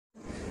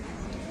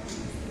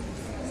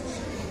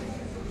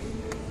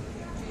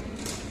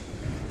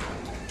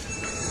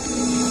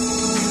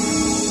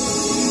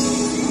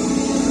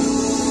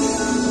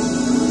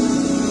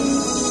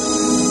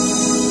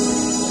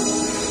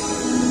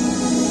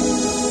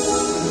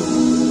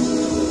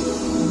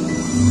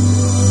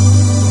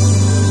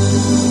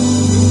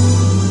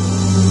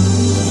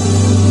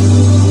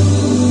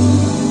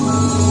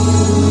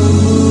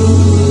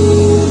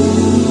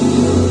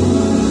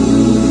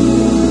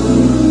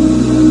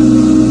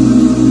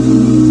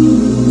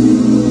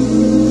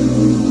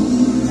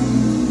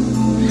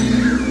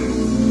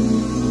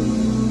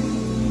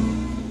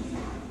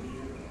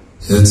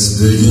It's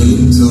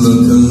beginning to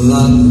look a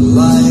lot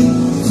like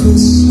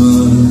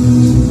Christmas.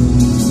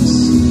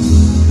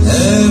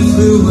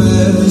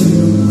 Everywhere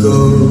you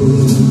go,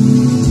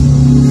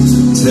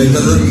 take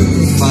a look at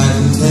the 5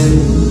 and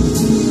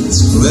 10.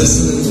 It's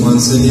glistening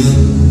once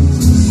again,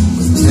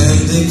 with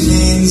candy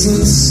canes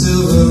and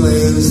silver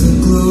lamps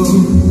that glow.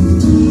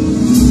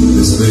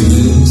 It's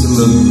beginning to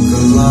look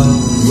a lot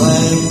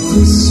like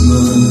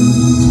Christmas.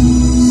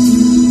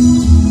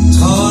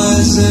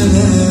 Toys in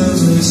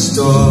every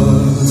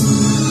store,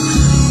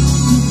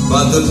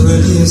 but the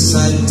prettiest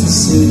sight to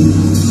see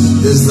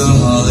is the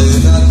holly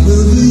that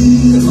will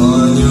be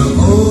on your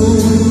own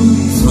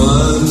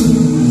front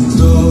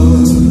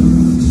door.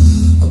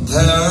 A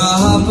pair of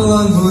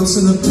hop-along boots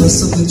and a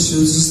pistol that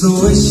chooses the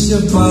wish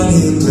of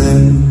Barney and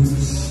Ben.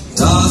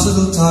 Dolls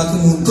that'll talk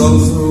and will go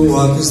for a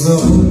walk is the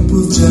hope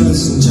of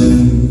Janice and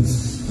Jen.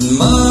 And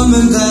Mom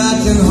and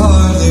Dad can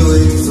hardly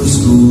wait for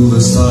school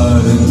to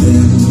start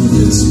again.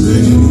 It's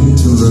beginning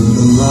to look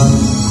a lot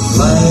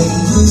like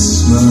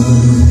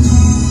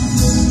Christmas.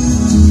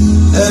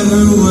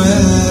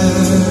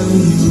 Everywhere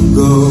you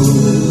go,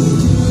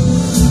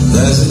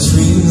 there's a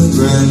tree in the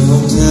Grand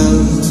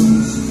Hotel,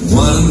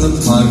 one in the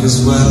park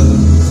as well.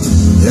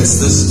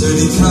 It's the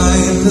sturdy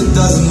kind that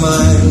doesn't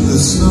mind the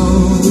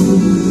snow.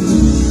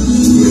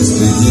 It's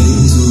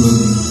beginning to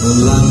look a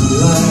lot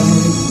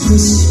like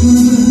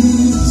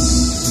Christmas.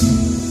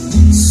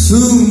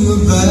 Soon the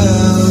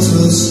bells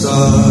will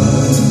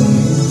start,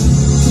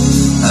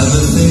 and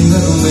the thing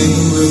that'll make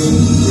them ring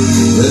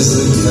is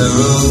the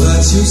carol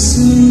that you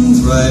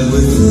sing right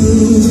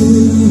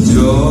within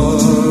your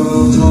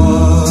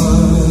heart.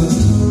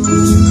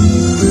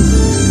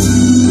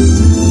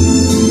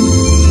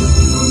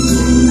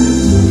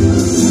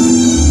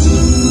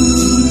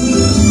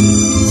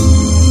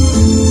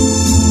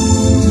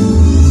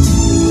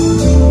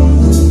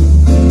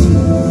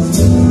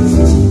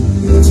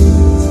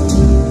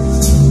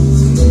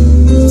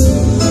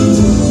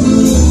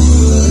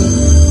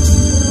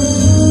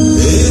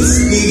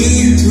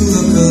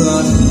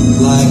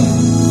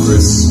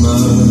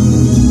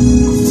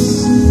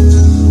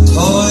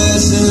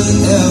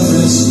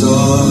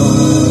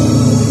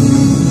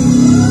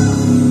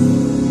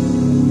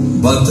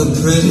 But the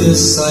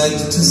prettiest sight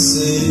to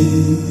see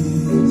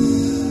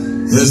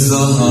is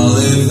the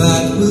holly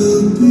that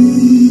will be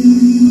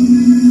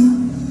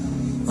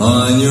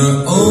on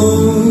your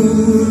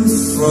own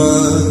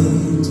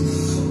front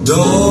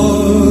door.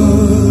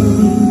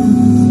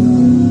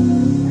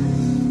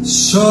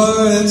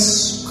 Sure, it's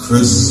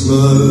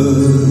Christmas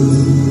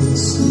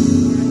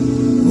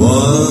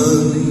once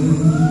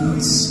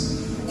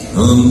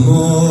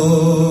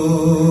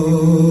more.